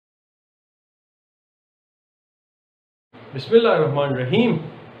Bismillahirrahmanirrahim.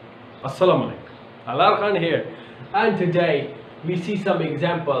 Assalamu alaikum. Salaar Khan here, and today we see some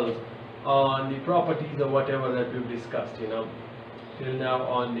examples on the properties of whatever that we've discussed, till now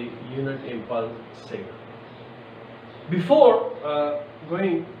on the unit impulse signal. Before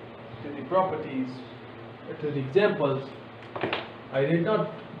going to the properties, to the examples, I did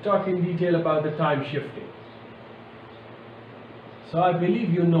not talk in detail about the time shifting. So I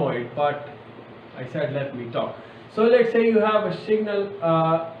believe you know it, but I said let me talk. So let's say you have a signal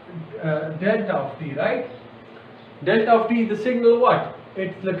delta of t, right? Delta of t is the signal what?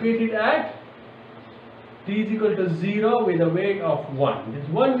 It's located at t is equal to 0 with a weight of 1. This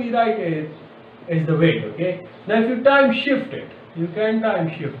 1 we write is the weight, okay? Now if you time shift it, you can time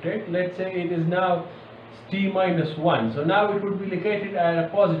shift it. Let's say it is now t minus 1. So now it would be located at a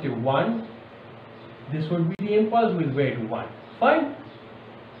positive 1. This would be the impulse with weight 1. Fine?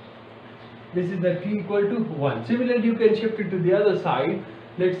 This is the t equal to 1. Similarly, you can shift it to the other side.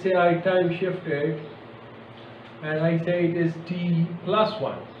 Let's say I time shift it and I say it is t plus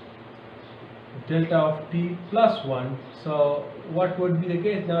 1. Delta of t plus 1. So what would be the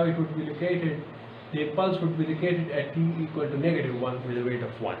case? Now it would be located, the impulse would be located at t equal to negative 1 with a weight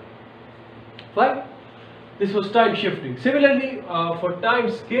of 1. Fine? This was time shifting. Similarly, for time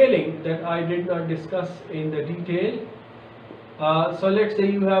scaling that I did not discuss in the detail. So let's say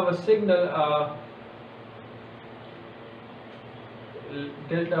you have a signal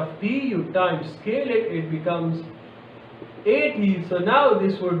delta of t, you time scale it, it becomes at. So now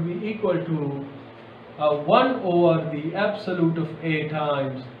this would be equal to 1 over the absolute of a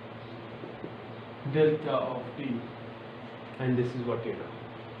times delta of t, and this is what you know.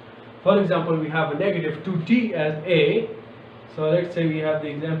 For example, we have a negative 2t as a. So let's say we have the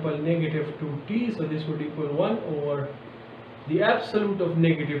example negative 2t, so this would equal 1 over the absolute of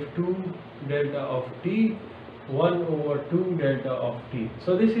negative 2 delta of t, 1 over 2 delta of t.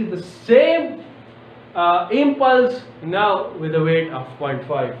 So this is the same impulse now with a weight of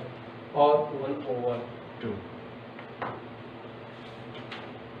 0.5 or 1 over 2.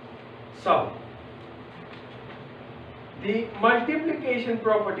 So the multiplication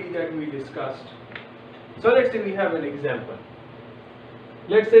property that we discussed. So let's say we have an example.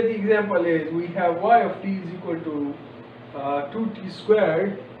 Let's say the example is we have y of t is equal to 2t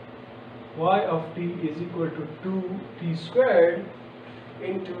squared, y of t is equal to 2t squared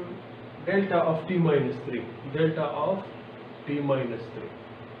into delta of t minus 3, delta of t minus 3.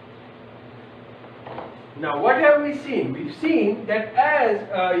 Now what have we seen? We've seen that as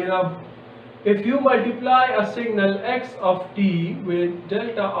if you multiply a signal x of t with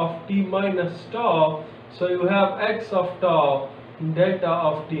delta of t minus tau, so you have x of tau delta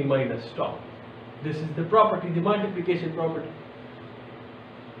of t minus tau. This is the property, the multiplication property.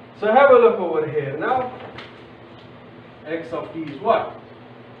 So have a look over here now. X of t is what?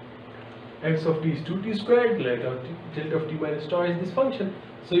 X of t is 2t squared, delta of t minus tau is this function.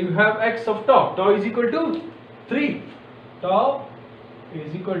 So you have x of tau. Tau is equal to 3. Tau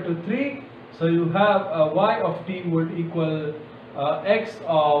is equal to 3. So you have y of t would equal x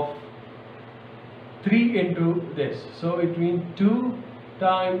of 3 into this. So it means 2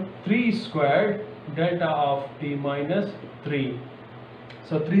 times 3 squared delta of t minus 3.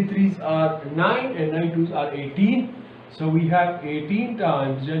 So 3 3's are 9 and 9 2's are 18. So we have 18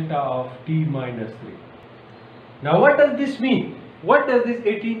 times delta of t minus 3. Now what does this mean? What does this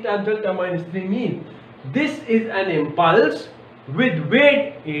 18 times delta minus 3 mean? This is an impulse with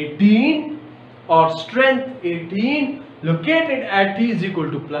weight 18 or strength 18 located at t is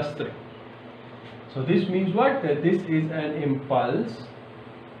equal to plus 3. So this means what? That this is an impulse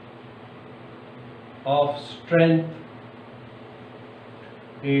of strength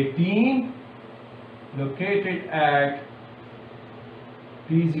 18 located at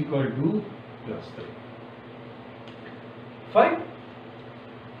t is equal to plus 3. Fine.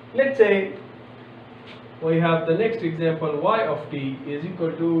 Let's say we have the next example, y of t is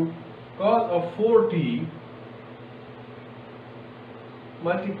equal to cos of 4t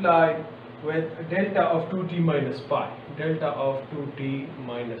multiplied with delta of 2t minus pi, delta of 2t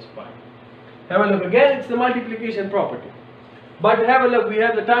minus pi. Have a look again, it's the multiplication property. But have a look, we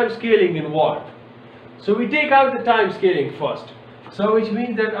have the time scaling involved. So we take out the time scaling first. So which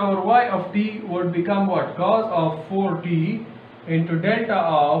means that our y of t would become what? Cos of 4t into delta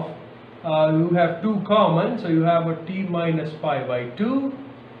of, you have 2 common, so you have a t minus pi by 2.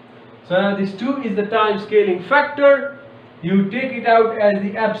 So now this 2 is the time scaling factor. You take it out as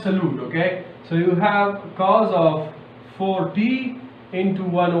the absolute, okay? So you have cos of 4t into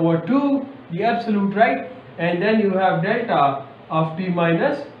 1 over 2, the absolute, right? And then you have delta of t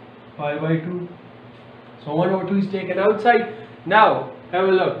minus pi by 2. So 1 over 2 is taken outside. Now have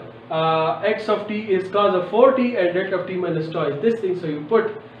a look. X of t is cos of 4t and delta of t minus tau is this thing. So you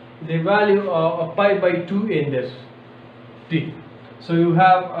put the value of pi by 2 in this t. So you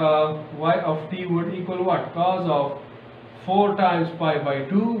have y of t would equal what? Cos of 4 times pi by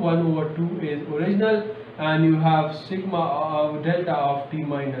 2, 1 over 2 is original, and you have sigma of delta of t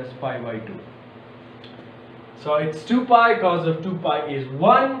minus pi by 2. So it's 2 pi, cos of 2 pi is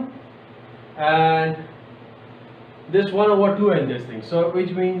 1, and this 1 over 2 and this thing. So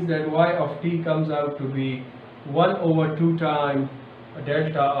which means that y of t comes out to be 1 over 2 times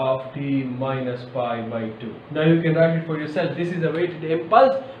delta of t minus pi by 2. Now you can write it for yourself. This is a weighted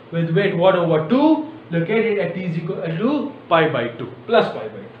impulse with weight 1 over 2 located at t is equal to pi by 2 plus pi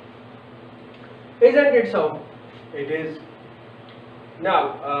by 2. Isn't it so? It is.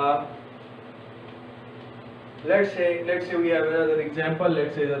 Now let's say we have another example.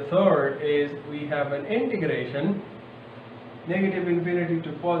 Let's say the third is we have an integration negative infinity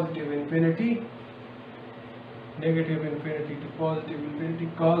to positive infinity, negative infinity to positive infinity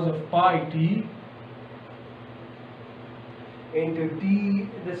cos of pi t into t,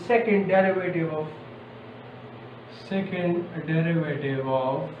 the second derivative of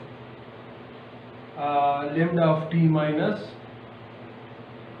lambda of t minus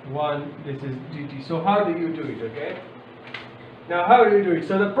 1, this is dt. So how do you do it? Okay, now how do you do it?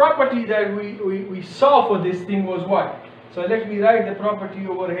 So the property that we saw for this thing was what? So let me write the property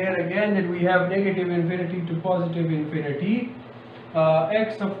over here again, that we have negative infinity to positive infinity,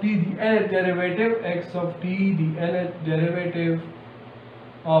 x of t the nth derivative, x of t the nth derivative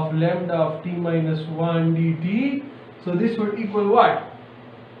of lambda of t minus 1 dt. So this would equal what?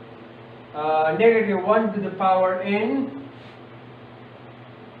 Negative 1 to the power n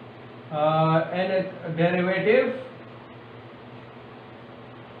nth derivative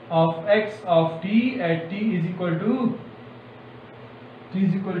of x of t at t is equal to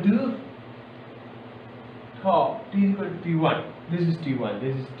t1. This is t1,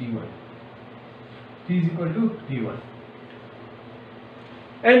 this is t1. T is equal to t1.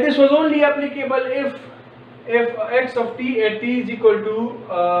 And this was only applicable if x of t at t is equal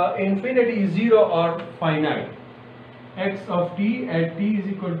to infinity is 0 or finite. X of t at t is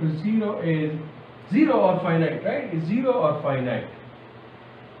equal to 0 is 0 or finite, right? Is 0 or finite.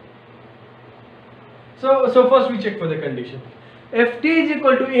 So first we check for the condition. If t is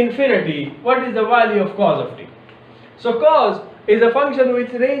equal to infinity, what is the value of cos of t? So cos is a function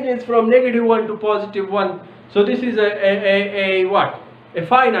which ranges from negative 1 to positive 1. So this is a what? A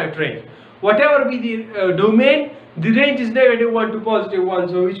finite range. Whatever be the domain, the range is negative 1 to positive 1.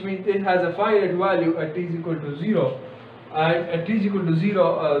 So which means it has a finite value at t is equal to 0. And at t is equal to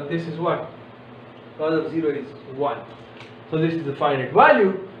 0, this is what? Cos of 0 is 1. So this is the finite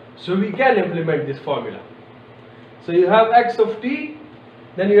value. So we can implement this formula. So you have x of t,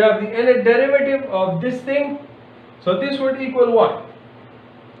 then you have the nth derivative of this thing. So this would equal what?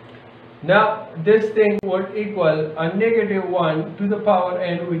 Now this thing would equal a negative 1 to the power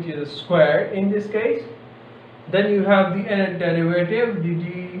n, which is a square in this case. Then you have the nth derivative, the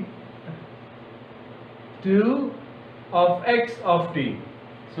d2 of x of t.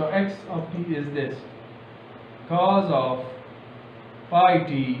 So x of t is this, cos of pi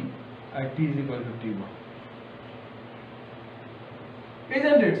t at t is equal to t1.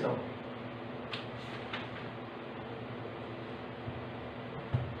 Isn't it so?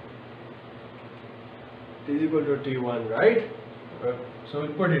 T is equal to t1, right? So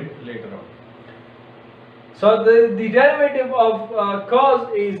we'll put it later on. So the derivative of cos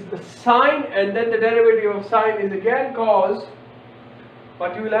is sine, and then the derivative of sine is again cos,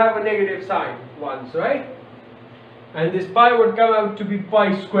 but you will have a negative sign once, right? And this pi would come out to be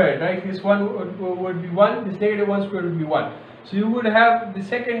pi squared, right? This one would be 1, this negative 1 squared would be 1. So you would have the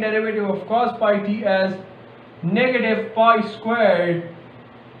second derivative of cos pi t as negative pi squared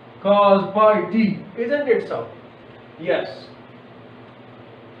cos pi t. Isn't it so? Yes.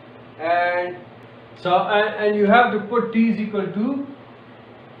 And so and you have to put t is equal to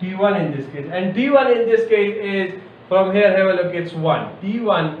t1 in this case. And t1 in this case is, from here have a look, it's 1.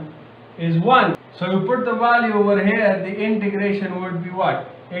 t1 is 1. So you put the value over here, the integration would be what?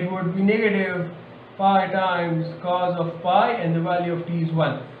 It would be negative pi times cos of pi, and the value of t is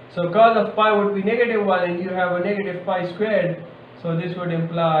 1. So cos of pi would be negative 1, and you have a negative pi squared. So this would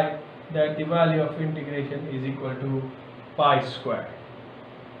imply that the value of integration is equal to pi squared.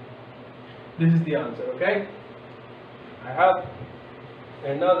 This is the answer, okay? I have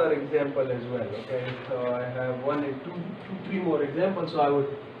another example as well, okay? So I have 1 and 2, 3 more examples, so I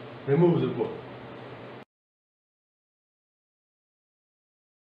would remove the book.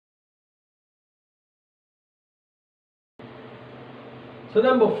 So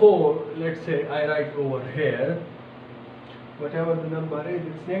number 4, let's say I write over here, whatever the number is,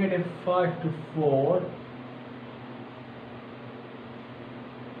 it's negative 5 to 4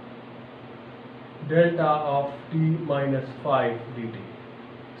 delta of t minus 5 dt.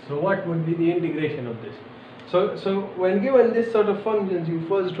 So what would be the integration of this? So when given this sort of functions, you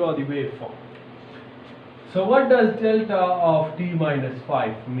first draw the waveform. So what does delta of t minus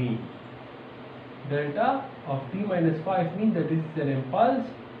 5 mean? Delta of t minus 5 means that this is an impulse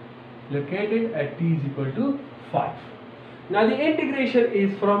located at t is equal to 5. Now the integration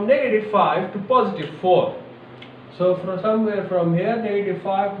is from negative 5 to positive 4. So from somewhere from here, negative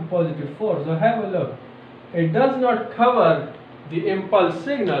 5 to positive 4. So have a look. It does not cover the impulse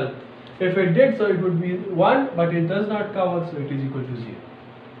signal. If it did so, it would be 1, but it does not cover, so it is equal to 0.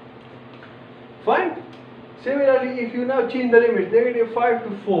 Fine. Similarly, if you now change the limit, negative 5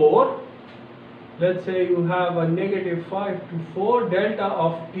 to 4, let's say you have a negative 5 to 4 delta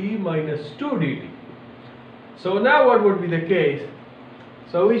of t minus 2 dt. So now what would be the case?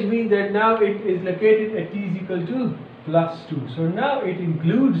 So which means that now it is located at t is equal to plus 2. So now it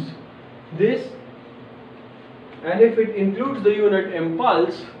includes this, and if it includes the unit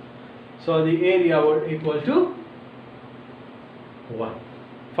impulse, so the area would equal to 1.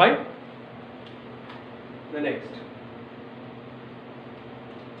 Fine? The next.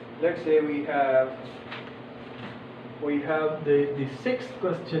 Let's say we have the sixth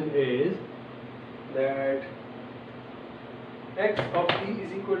question is that x of t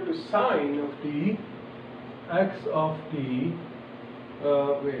is equal to sine of t, x of t,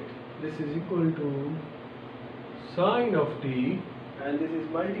 this is equal to sine of t, and this is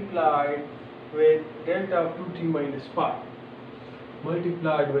multiplied with delta of 2t minus pi,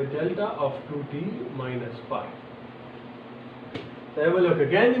 multiplied with delta of 2t minus pi. So have a look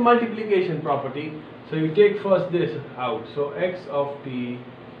again, the multiplication property. So you take first this out. So x of t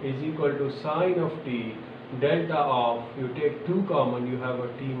is equal to sine of t, delta of, you take 2 common, you have a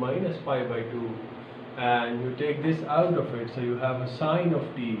t minus pi by 2, and you take this out of it, so you have a sine of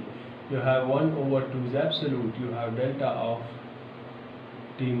t, you have 1 over 2 is absolute, you have delta of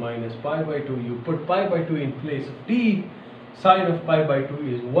t minus pi by 2, you put pi by 2 in place of t, sine of pi by 2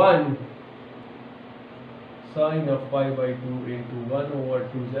 is 1, sine of pi by 2 into 1 over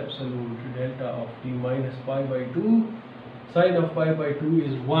 2 is absolute, delta of t minus pi by 2, sine of pi by 2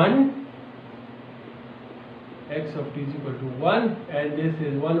 is 1, x of t is equal to 1, and this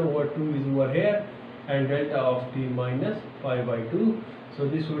is 1 over 2 is over here, and delta of t minus pi by 2. So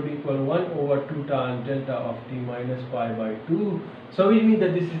this would equal 1 over 2 times delta of t minus pi by 2. So we mean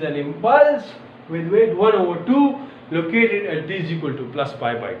that this is an impulse with weight 1 over 2 located at t is equal to plus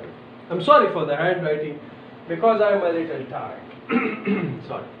pi by 2. I'm sorry for the handwriting because I'm a little tired.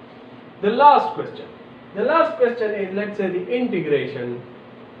 Sorry. The last question. The last question is, let's say the integration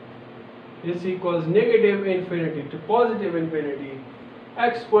is equals negative infinity to positive infinity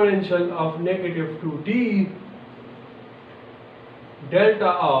exponential of negative 2t delta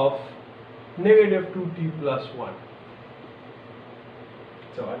of negative 2t plus 1.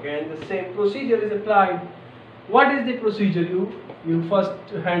 So again the same procedure is applied. What is the procedure? You first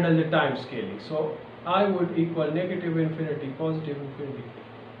handle the time scaling. So I would equal negative infinity, positive infinity,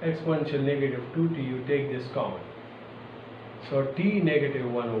 exponential negative 2t, you take this common. So t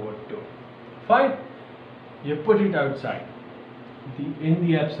negative 1 over 2. Fine. You put it outside. In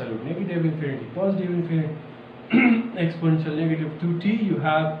the absolute, negative infinity, positive infinity, exponential negative 2t, you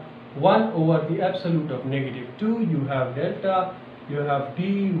have 1 over the absolute of negative 2, you have delta, you have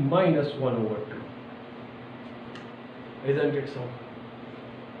t minus 1 over 2. Isn't it so?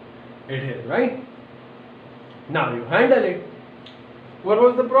 It is, right? Now you handle it. What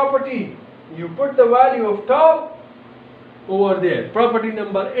was the property? You put the value of tau over there. Property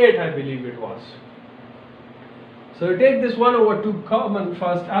number 8, I believe it was. So you take this 1 over 2 common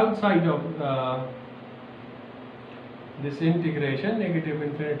first outside of this integration, negative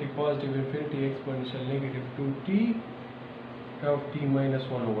infinity, positive infinity, exponential negative 2t of t minus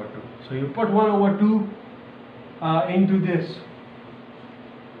 1 over 2. So you put 1 over 2 into this,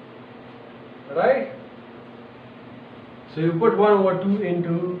 right? So you put 1 over 2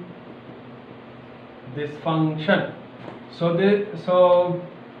 into this function. So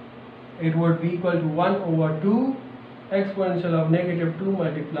it would be equal to 1 over 2 exponential of negative 2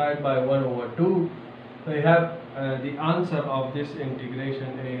 multiplied by 1 over 2. So you have the answer of this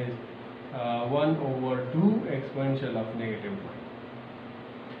integration is 1 over 2 exponential of negative 1.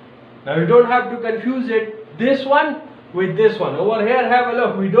 Now you don't have to confuse it, this one with this one. Over here, have a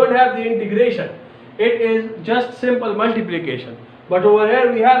look, we don't have the integration. It is just simple multiplication. but over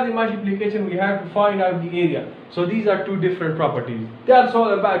here we have the multiplication, we have to find out the area. So these are two different properties. That's all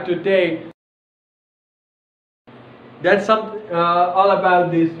about today. That's all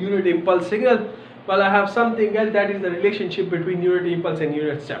about this unit impulse signal. Well, I have something else, that is the relationship between unit impulse and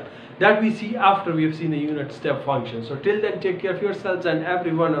unit step, that we see after we have seen the unit step function. So till then, take care of yourselves and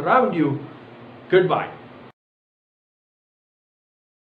everyone around you. Goodbye.